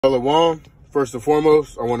Shalom. First and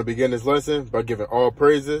foremost, I want to begin this lesson by giving all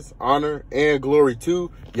praises, honor, and glory to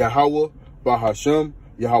Yahweh, Bahashem,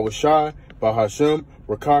 Yahweh Shai, Bahashem,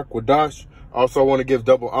 Rakak, Wadash. Also, I want to give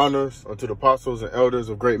double honors unto the apostles and elders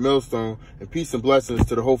of Great Millstone, and peace and blessings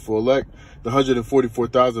to the hopeful elect, the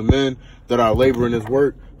 144,000 men that are laboring this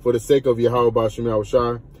work for the sake of Yahweh, Bahashem, Yahweh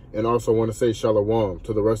Shai. And also, I want to say shalom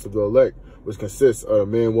to the rest of the elect, which consists of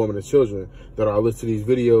men, women, and children that are listening to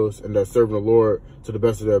these videos and that are serving the Lord to the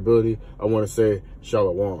best of their ability. I want to say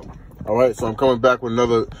shalom. All right, so I'm coming back with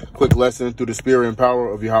another quick lesson through the spirit and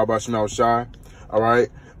power of Yahweh Shai. All right,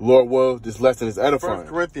 Lord will, this lesson is edifying. 1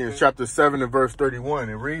 Corinthians chapter 7 and verse 31,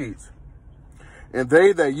 it reads, "And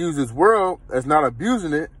they that use this world as not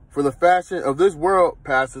abusing it, for the fashion of this world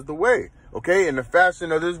passes away." Okay, and the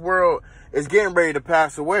fashion of this world is getting ready to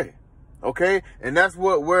pass away. Okay, and that's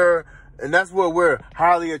what we're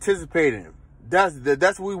highly anticipating. That's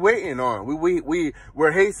what we're waiting on.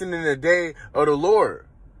 We're hastening the day of the Lord.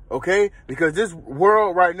 Okay, because this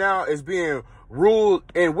world right now is being ruled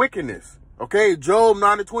in wickedness. Okay, Job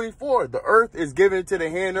 9:24. The earth is given to the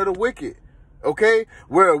hand of the wicked. Okay,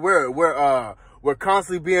 we're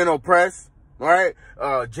constantly being oppressed. All right,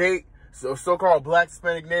 so-called Black,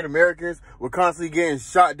 Hispanic, Native Americans, we're constantly getting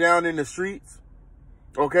shot down in the streets.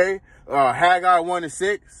 Okay, Haggai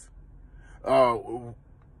 1:6.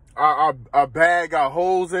 Our bag got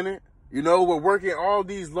holes in it. You know, we're working all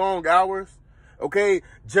these long hours. Okay,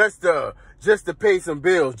 just to pay some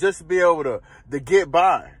bills, just to be able to get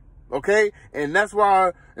by. Okay, and that's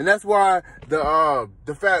why the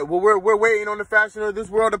fact we're waiting on the fashion of this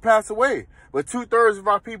world to pass away. But 2/3 of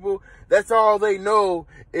our people, that's all they know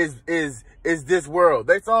is this world.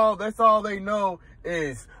 That's all they know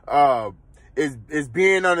is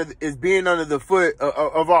being under the foot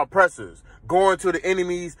of our oppressors, going to the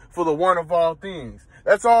enemies for the one of all things.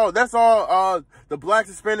 That's all the Black,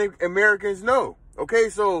 Hispanic Americans know. Okay,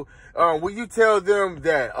 so when you tell them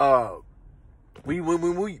that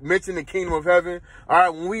when we mention the kingdom of heaven, all right,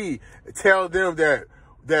 when we tell them that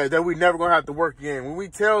we never gonna have to work again, when we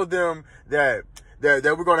tell them that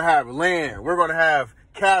we're gonna have land, we're gonna have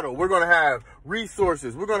cattle, we're gonna have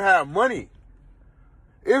resources, we're gonna have money,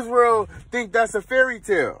 Israel think that's a fairy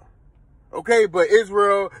tale. Okay, but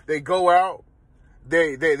Israel, they go out,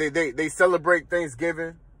 they celebrate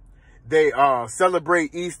Thanksgiving, they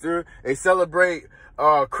celebrate Easter, they celebrate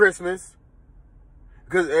Christmas.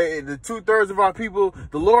 Because the 2/3 of our people,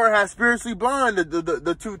 the Lord has spiritually blinded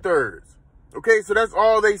the 2/3. Okay, so that's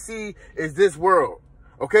all they see is this world.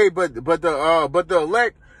 Okay, but the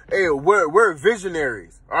elect, hey, we're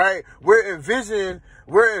visionaries. All right, we're envisioning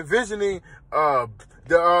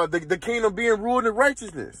the kingdom being ruled in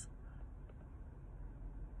righteousness.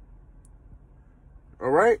 All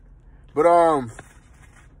right, but let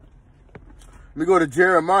me go to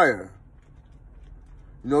Jeremiah.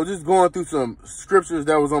 You know, just going through some scriptures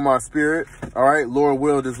that was on my spirit. All right, Lord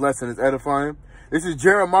will, this lesson is edifying. This is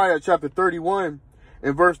Jeremiah chapter 31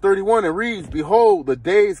 and verse 31. It reads, "Behold, the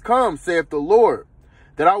days come, saith the Lord,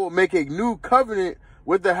 that I will make a new covenant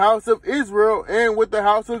with the house of Israel and with the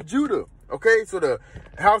house of Judah." Okay, so the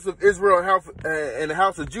house of Israel and the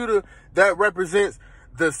house of Judah, that represents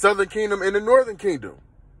the southern kingdom and the northern kingdom.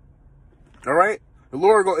 All right. The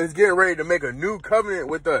Lord is getting ready to make a new covenant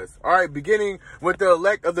with us. All right, beginning with the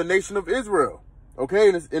elect of the nation of Israel. Okay,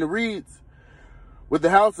 and it reads, with the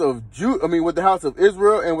house of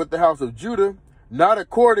Israel and with the house of Judah, not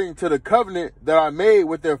according to the covenant that I made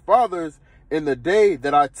with their fathers in the day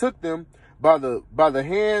that I took them by the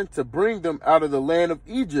hand to bring them out of the land of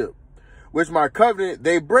Egypt, which my covenant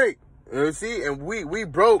they break. You see, and we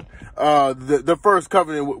broke the first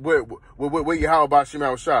covenant with Yahweh Bahashem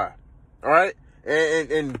Yahweh Shai. All right.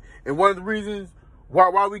 And one of the reasons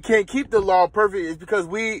why we can't keep the law perfect is because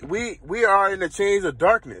we are in the chains of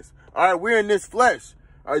darkness. All right, we're in this flesh.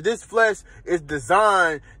 All right, this flesh is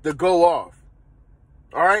designed to go off.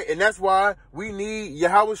 All right, and that's why we need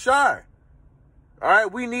Yahweh Shai. All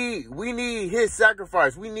right, we need his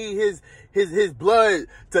sacrifice. We need his blood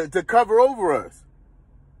to cover over us.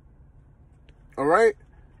 All right,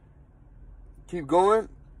 keep going,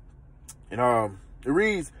 and it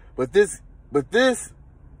reads, but this,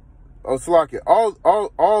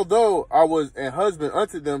 although I was an husband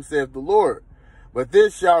unto them, saith the Lord, but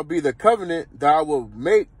this shall be the covenant that I will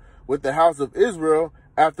make with the house of Israel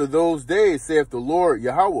after those days, saith the Lord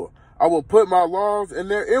Yahweh. I will put my laws in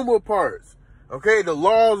their inward parts. Okay, the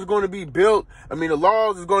laws are going to be built. The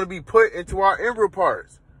laws is going to be put into our inward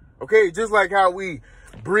parts. Okay, just like how we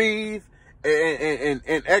breathe and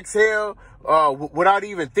exhale without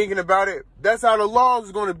even thinking about it. That's how the law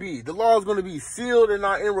is going to be. The law is going to be sealed in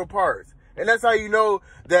our inward parts. And that's how you know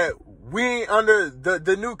that we ain't under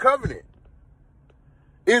the new covenant.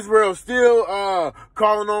 Israel still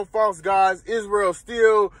calling on false gods. Israel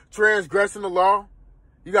still transgressing the law.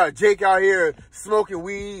 You got Jake out here smoking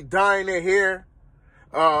weed, dyeing their hair,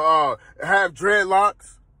 have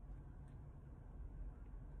dreadlocks.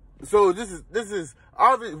 So this is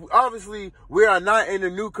obviously we are not in the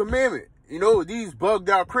new commandment. You know, these bugged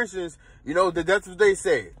out Christians, you know, that's what they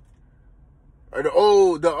say. Or the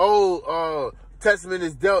old Testament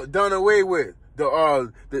is done away with.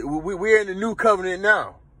 We're in the new covenant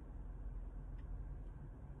now.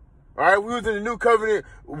 All right, we was in the new covenant.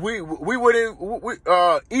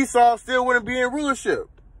 Esau still wouldn't be in rulership.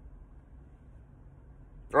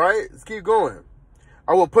 All right, let's keep going.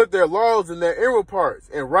 I will put their laws in their inward parts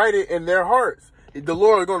and write it in their hearts. The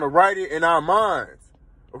Lord is going to write it in our minds.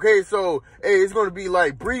 Okay, so hey, it's going to be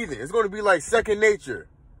like breathing. It's going to be like second nature.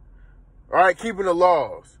 All right, keeping the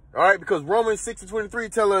laws. All right, because Romans 6:23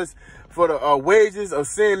 tell us for the wages of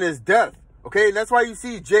sin is death. Okay, and that's why you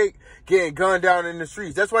see Jake getting gunned down in the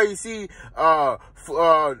streets. That's why you see George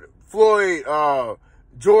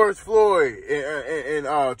Floyd, and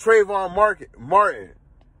Trayvon Martin.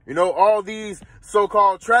 You know, all these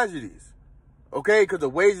so-called tragedies. Okay, because the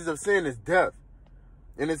wages of sin is death.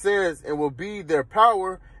 And it says, and will be their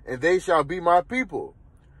power, and they shall be my people.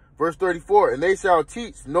 Verse 34, and they shall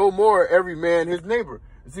teach no more every man his neighbor.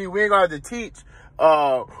 See, we ain't got to teach.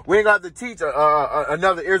 Another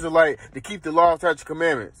Israelite to keep the law, statutes,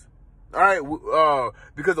 commandments. All right,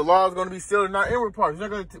 because the law is going to be still in our inward parts.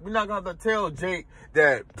 We're not going to tell Jake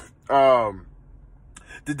that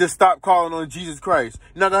to just stop calling on Jesus Christ.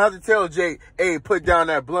 You're not going to have to tell Jake, hey, put down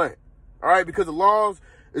that blunt. All right, because the laws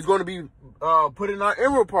is going to be put in our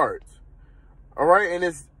inward parts. All right, and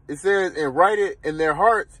it says, and write it in their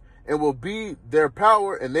hearts, and will be their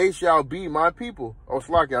power, and they shall be my people. Oh,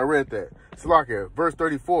 Slakia, I read that. Slakia, verse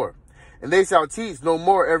 34. And they shall teach no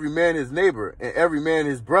more every man his neighbor, and every man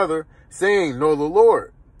his brother, saying, know the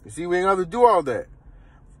Lord. You see, we ain't have to do all that.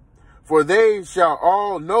 For they shall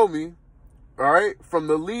all know me, all right, from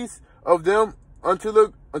the least of them unto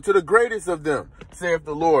the greatest of them, saith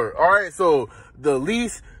the Lord. All right, so the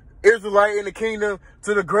least Israelite in the kingdom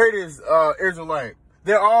to the greatest Israelite.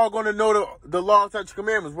 They're all going to know the law, statutes,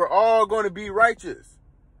 commandments. We're all going to be righteous.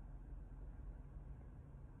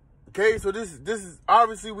 Okay, so this is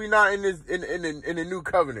obviously we're not in the new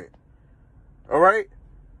covenant. All right,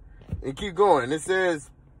 and keep going. It says,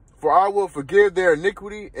 "For I will forgive their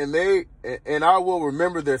iniquity, and I will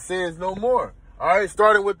remember their sins no more." All right,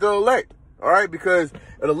 starting with the elect. All right, because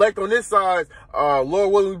an elect on this side,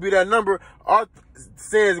 Lord willing, we be that number. Our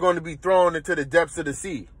sins going to be thrown into the depths of the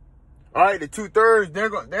sea. All right, the 2/3, they're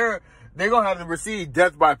gonna have to receive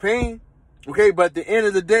death by pain. Okay, but at the end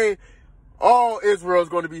of the day, all Israel is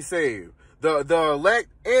going to be saved. The elect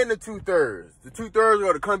and the 2/3. The 2/3 are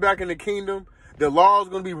going to come back in the kingdom. The law is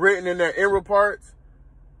going to be written in their inward parts.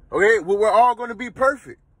 Okay, well, we're all going to be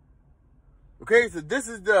perfect. Okay, so this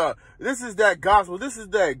is that gospel. This is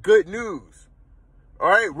that good news. All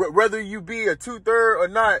right, whether you be a 2/3 or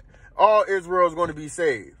not, all Israel is going to be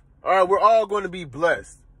saved. All right, we're all going to be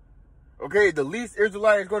blessed. Okay, the least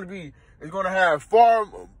Israelite is going to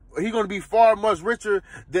be far much richer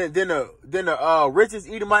than the richest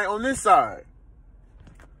Edomite on this side.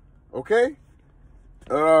 Okay,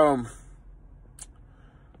 I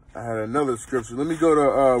had another scripture. Let me go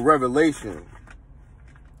to Revelation.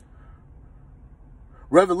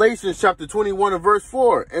 Revelation chapter 21 and verse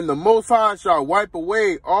 4. And the Most High shall wipe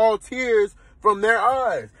away all tears from their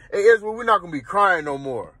eyes. Hey, Israel, we're not going to be crying no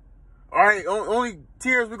more. All right, only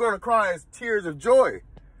tears we're going to cry is tears of joy.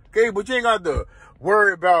 Okay, but you ain't got to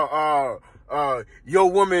worry about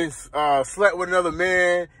your woman slept with another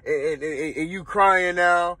man and you crying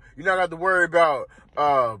now. You're not got to worry about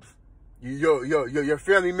your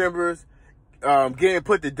family members getting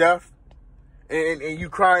put to death and you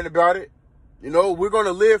crying about it. You know, we're going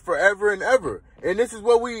to live forever and ever. And this is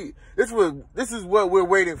what we're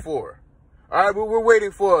waiting for. All right, we're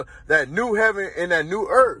waiting for that new heaven and that new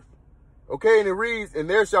earth. Okay, and it reads, and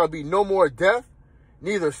there shall be no more death,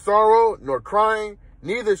 neither sorrow nor crying,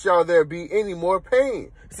 neither shall there be any more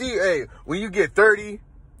pain. See, hey, when you get 30,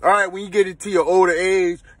 all right, when you get into your older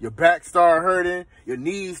age, your back start hurting, your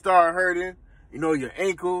knees start hurting, you know, your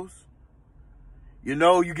ankles, you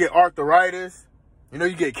know, you get arthritis, you know,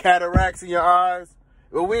 you get cataracts in your eyes.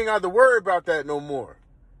 Well, we ain't got to worry about that no more.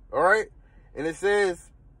 All right, and it says,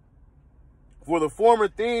 for the former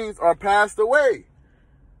things are passed away.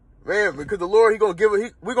 Man, because the Lord,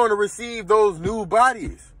 we're going to receive those new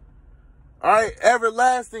bodies. All right,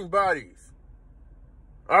 everlasting bodies.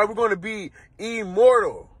 All right, we're going to be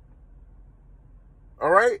immortal. All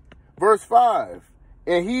right. Verse 5.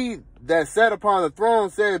 And he that sat upon the throne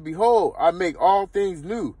said, Behold, I make all things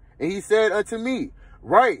new. And he said unto me,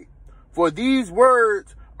 Write, for these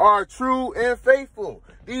words are true and faithful.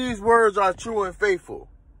 These words are true and faithful.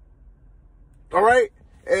 All right.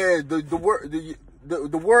 And the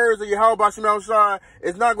words of Yahweh Bashim Al-Shai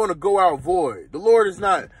is not going to go out void. The Lord is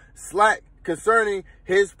not slack concerning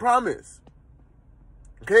his promise.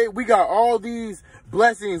 Okay, we got all these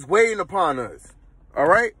blessings waiting upon us. All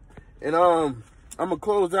right. And I'm going to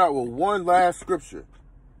close out with one last scripture.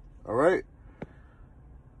 All right.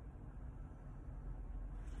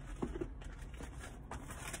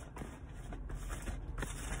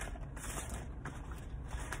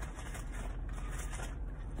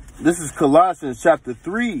 This is Colossians chapter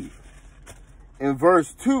 3 and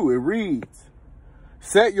verse 2. It reads,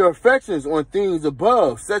 Set your affections on things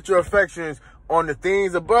above. Set your affections on the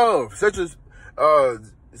things above. Such as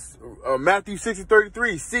Matthew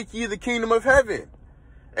 6:33. Seek ye the kingdom of heaven.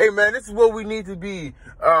 Hey, man, this is what we need to be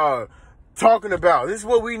talking about. This is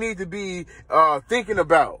what we need to be thinking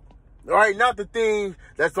about. All right, not the thing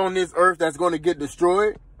that's on this earth that's going to get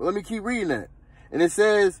destroyed. But let me keep reading that. And it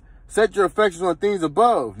says, Set your affections on things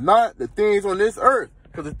above, not the things on this earth.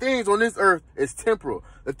 Because the things on this earth is temporal.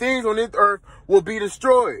 The things on this earth will be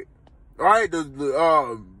destroyed. All right, the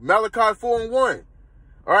Malachi 4:1.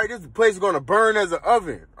 All right, this place is going to burn as an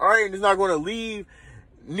oven. All right, and it's not going to leave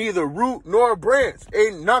neither root nor branch.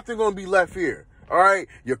 Ain't nothing going to be left here. All right,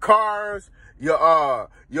 your cars, your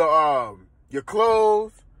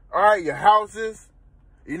clothes. All right, your houses.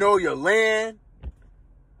 You know, your land.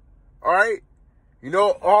 All right. You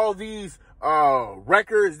know, all these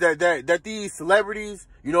records that these celebrities,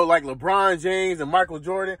 you know, like LeBron James and Michael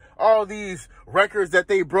Jordan, all these records that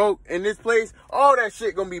they broke in this place, all that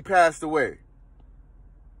shit gonna be passed away.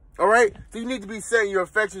 All right? So you need to be setting your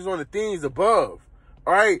affections on the things above.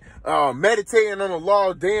 All right? Meditating on the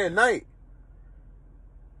law day and night.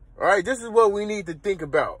 All right? This is what we need to think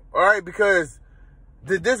about. All right? Because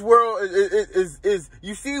this world is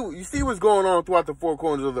you see what's going on throughout the four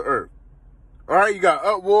corners of the earth. All right, you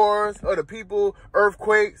got wars of the people,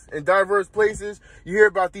 earthquakes in diverse places. You hear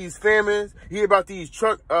about these famines. You hear about these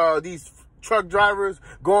truck drivers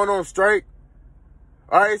going on strike.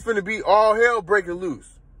 All right, it's finna be all hell breaking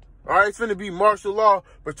loose. All right, it's finna be martial law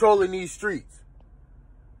patrolling these streets.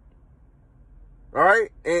 All right,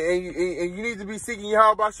 and you need to be seeking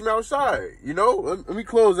Yahweh Bashim Al-Shai. You know, let me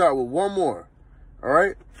close out with one more. All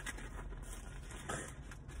right.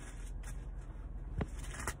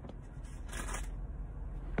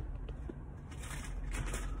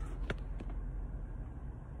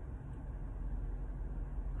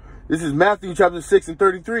 This is Matthew chapter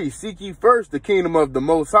 6:33. Seek ye first the kingdom of the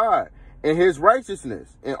Most High and his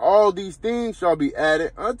righteousness, and all these things shall be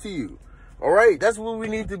added unto you. All right, that's what we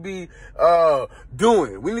need to be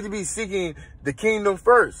doing. We need to be seeking the kingdom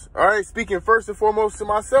first. All right, speaking first and foremost to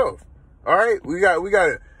myself. All right, we got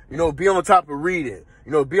to, you know, be on top of reading.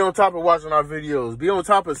 You know, be on top of watching our videos. Be on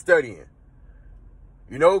top of studying.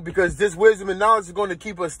 You know, because this wisdom and knowledge is going to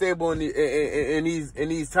keep us stable in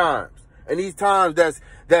these times. And these times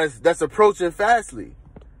that's approaching fastly.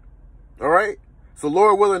 All right. So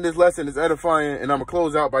Lord willing, this lesson is edifying, and I'm going to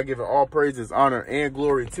close out by giving all praises, honor, and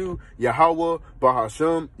glory to Yahweh,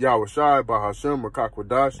 Bahashem, Yahweh Shai, Bahashem,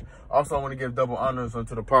 Rakakwadash. Also, I want to give double honors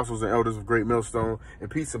unto the apostles and elders of Great Millstone,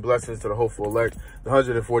 and peace and blessings to the hopeful elect, the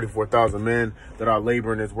 144,000 men that are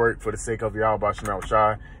laboring this work for the sake of Yahweh Bashim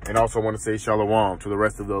Al-Shai. And also want to say shalom to the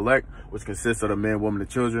rest of the elect, which consists of the men, women, and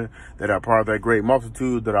children that are part of that great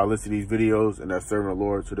multitude that are listening to these videos and that serving the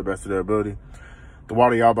Lord to the best of their ability. The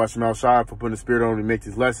water Yahweh Bashim Al-Shai for putting the spirit on me to make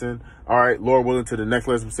this lesson. All right, Lord willing, to the next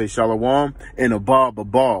lesson, say shalom and abab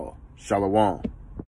abal. Shalom.